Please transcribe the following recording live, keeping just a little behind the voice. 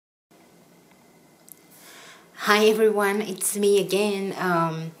Hi everyone, it's me again.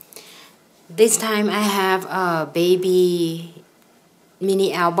 This time I have a baby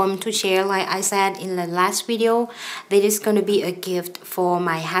mini album to share. Like I said in the last video, that is going to be a gift for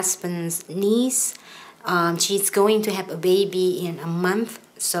my husband's niece. She's going to have a baby in a month,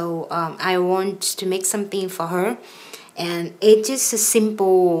 so I want to make something for her. And it's just a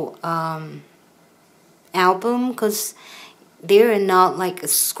simple album because they're not like a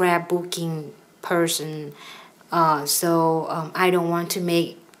scrapbooking person, I don't want to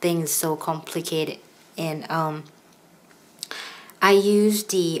make things so complicated. And I use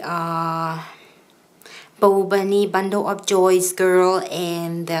the Bow Bunny Bundle of Joys Girl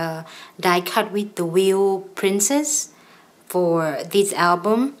and the die cut with the wheel princess for this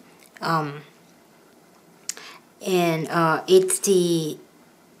album. And it's the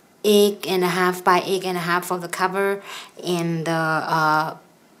egg and a half by egg and a half for the cover, and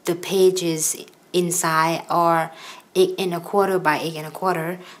the pages inside are egg and a quarter by egg and a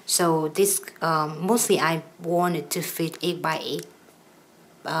quarter. So this mostly I wanted to fit egg by egg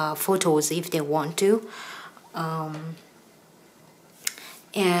photos if they want to. For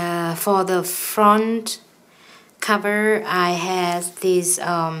the front cover, I have this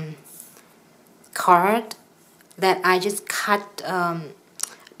card that I just cut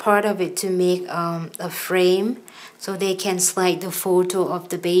part of it to make a frame, so they can slide the photo of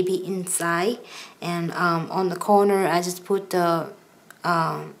the baby inside. And on the corner I just put the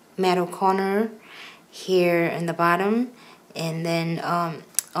metal corner here in the bottom, and then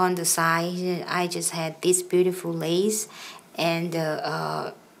on the side I just had this beautiful lace and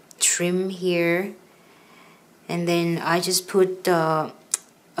the trim here. And then I just put a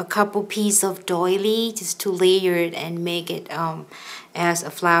couple pieces of doily just to layer it and make it as a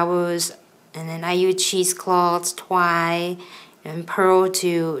flowers. And then I use cheesecloth, twine, and pearl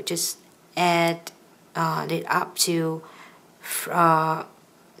to just add it up to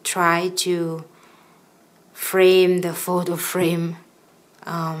try to frame the photo frame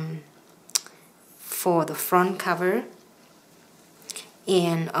for the front cover.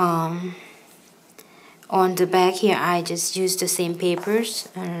 And on the back here I just use the same papers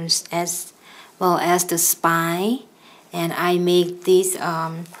as well as the spine, and I make this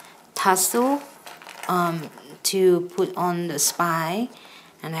tassel to put on the spine.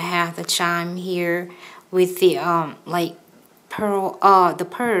 And I have the chime here with the like pearl, the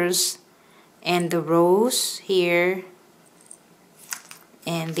pearls and the rose here,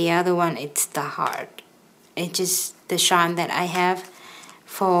 and the other one it's the heart. It's just the charm that I have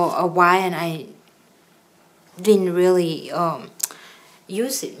for a while, and I didn't really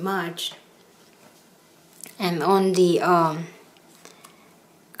use it much. And on the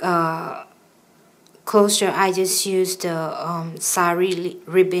closure I just used the sari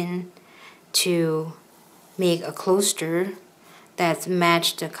ribbon to make a closure that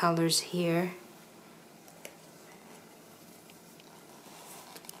matched the colors here.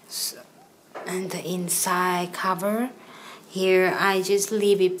 So, and the inside cover here I just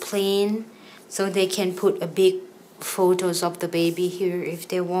leave it plain, so they can put a big photos of the baby here if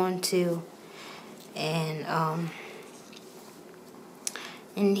they want to. And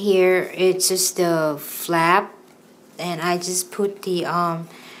in here it's just the flap, and I just put the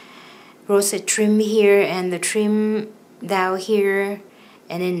rosette trim here and the trim down here,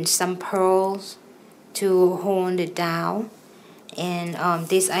 and then some pearls to hold it down. And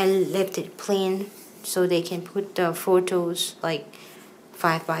this I left it plain so they can put the photos like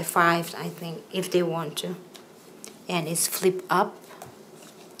 5 by 5 I think if they want to. And it's flip up.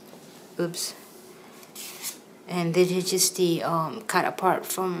 Oops. And this is just the cut apart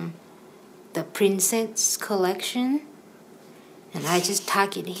from the princess collection, and I just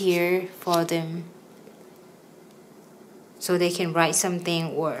tuck it here for them so they can write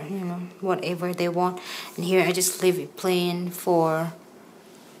something or whatever they want. And here I just leave it plain for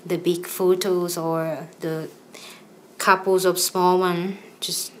the big photos or the couples of small one,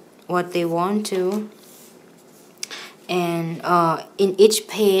 just what they want to. And in each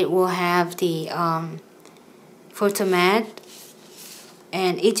page we'll have the photo mat,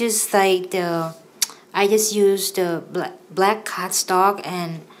 and it's just like the I just use the black cardstock,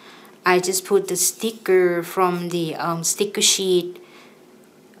 and I just put the sticker from the sticker sheet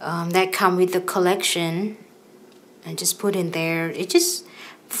that come with the collection and just put in there. It's just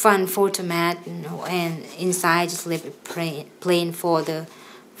fun photo mat, and inside just leave it plain for the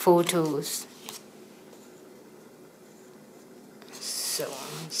photos. So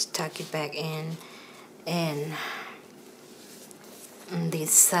let's tuck it back in. And on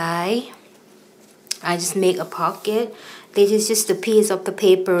this side I just make a pocket. This is just a piece of the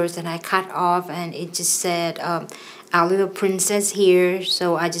papers that I cut off, and it just said our little princess here.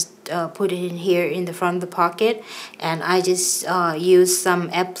 So I just put it in here in the front of the pocket, and I just use some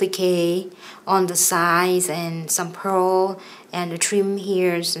applique on the sides and some pearl and the trim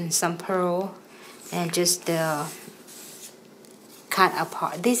here and some pearl, and just cut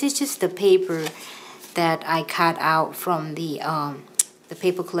apart. This is just the paper that I cut out from the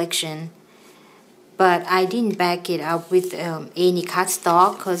paper collection. But I didn't back it up with any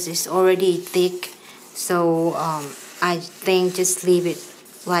cardstock because it's already thick. So I think just leave it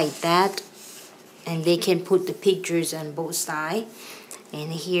like that, and they can put the pictures on both sides.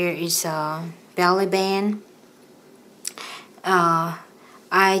 And here is a belly band. I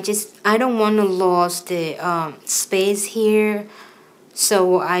don't want to lose the space here,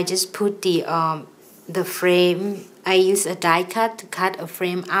 so I just put the frame. I use a die cut to cut a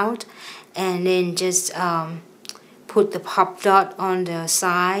frame out, and then just put the pop dot on the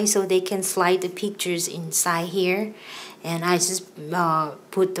side so they can slide the pictures inside here. And I just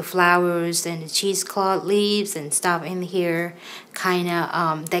put the flowers and the cheesecloth leaves and stuff in here, kind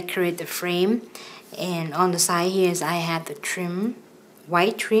of decorate the frame. And on the side here I have the trim,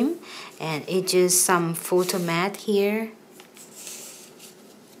 white trim, and it's just some photo mat here.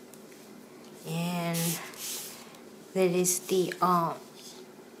 And that is the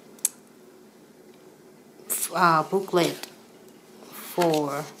booklet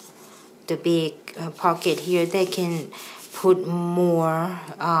for the big pocket here. They can put more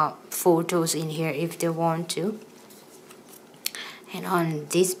photos in here if they want to. And on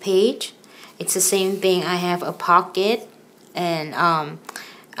this page, it's the same thing. I have a pocket, and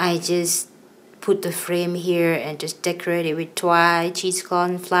I just put the frame here and just decorate it with twine, cheesecloth,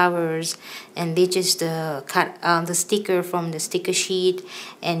 and flowers. And they just cut the sticker from the sticker sheet,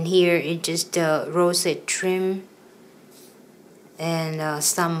 and here it just rosette trim and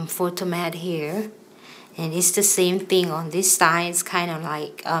some photo mat here. And it's the same thing on this side. It's kind of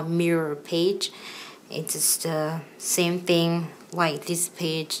like a mirror page. It's just the same thing like this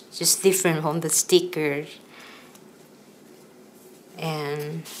page, just different from the sticker.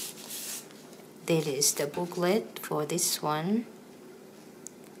 And that is the booklet for this one.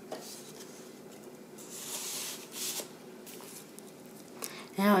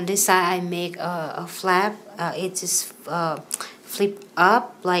 Now on this side I make a flap. It just flip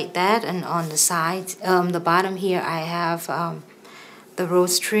up like that, and on the side, the bottom here I have the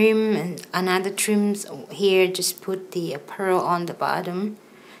rose trim and another trims here. Just put the pearl on the bottom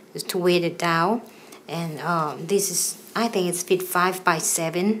just to weight it down. And this is, I think it's fit 5 by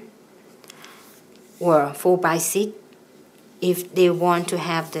 7 or 4 by 6 if they want to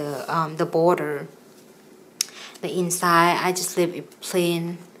have the border. The inside I just leave it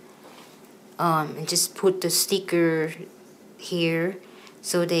plain, and just put the sticker here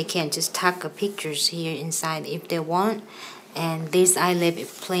so they can just tuck the pictures here inside if they want. And this I leave it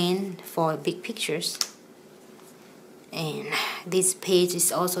plain for big pictures. And this page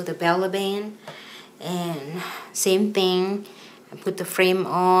is also the belly band, and same thing. I put the frame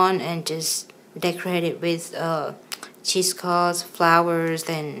on and just decorate it with cheesecloth, flowers,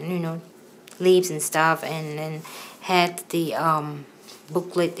 and leaves and stuff, and then had the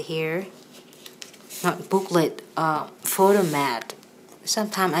booklet here. Not booklet, photo mat.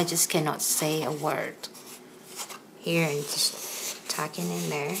 Sometimes I just cannot say a word. Here, and just tucking in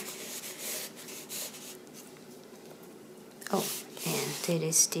there. Oh, and that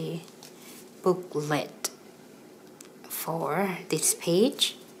is the booklet for this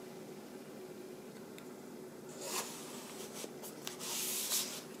page.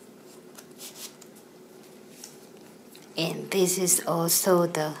 And this is also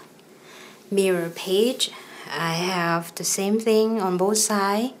the mirror page. I have the same thing on both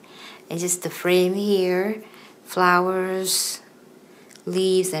sides. It's just the frame here, flowers,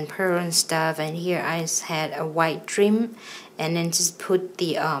 leaves, and pearl and stuff. And here I just had a white trim, and then just put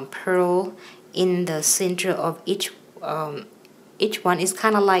the pearl in the center of each one. Is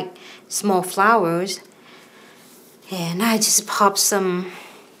kind of like small flowers. And I just pop some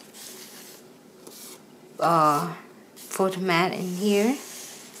photo mat in here.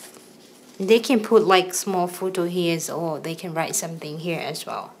 They can put like small photo here, or they can write something here as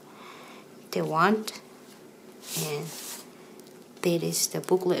well if they want. And that is the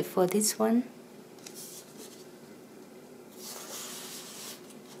booklet for this one.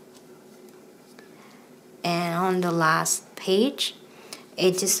 And on the last page,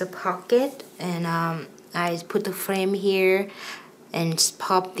 it's just a pocket, and I put the frame here and just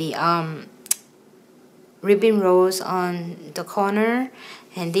pop the ribbon rose on the corner,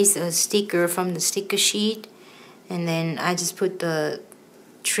 and this is a sticker from the sticker sheet, and then I just put the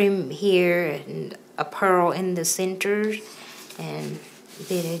trim here and a pearl in the center, and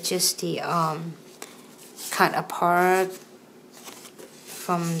then it's just the cut apart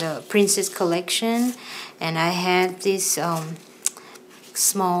from the Princess collection. And I had this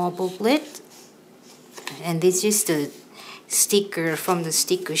small booklet, and this is the sticker from the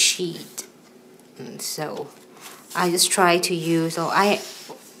sticker sheet. And so I just try to use, so I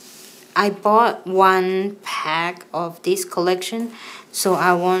bought one pack of this collection, so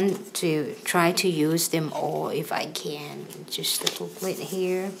I want to try to use them all if I can. Just the booklet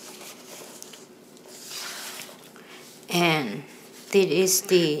here, and this is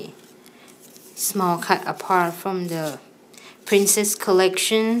the small cut apart from the Princess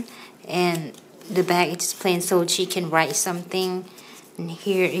collection, and the back is plain so she can write something in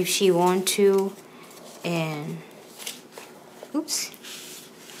here if she want to. And oops,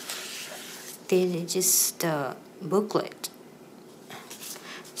 then it's just the booklet.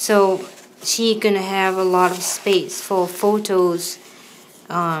 So she gonna have a lot of space for photos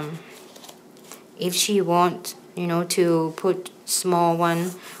if she want, you know, to put small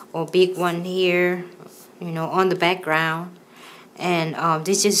one or big one here, you know, on the background. And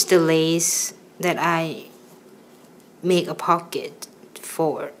this is the lace that I make a pocket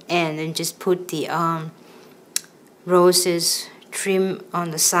for, and then just put the roses trim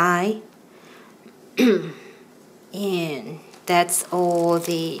on the side. And that's all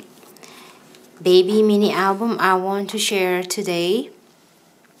the baby mini album I want to share today.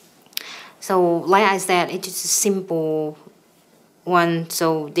 So like I said, it's just a simple one,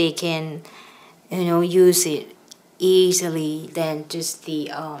 so they can, you know, use it easily than just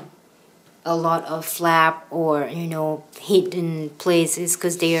the a lot of flap or, you know, hidden places,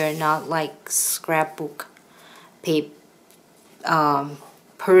 because they are not like scrapbook paper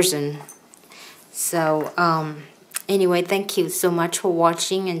person. So anyway, thank you so much for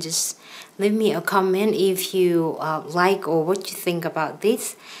watching, and just leave me a comment if you like or what you think about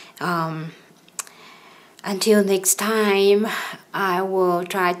this. Until next time, I will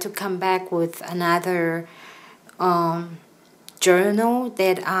try to come back with another journal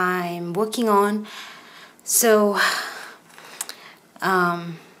that I'm working on. So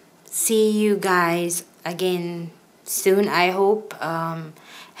see you guys again soon, I hope.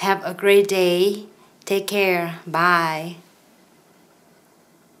 Have a great day. Take care. Bye.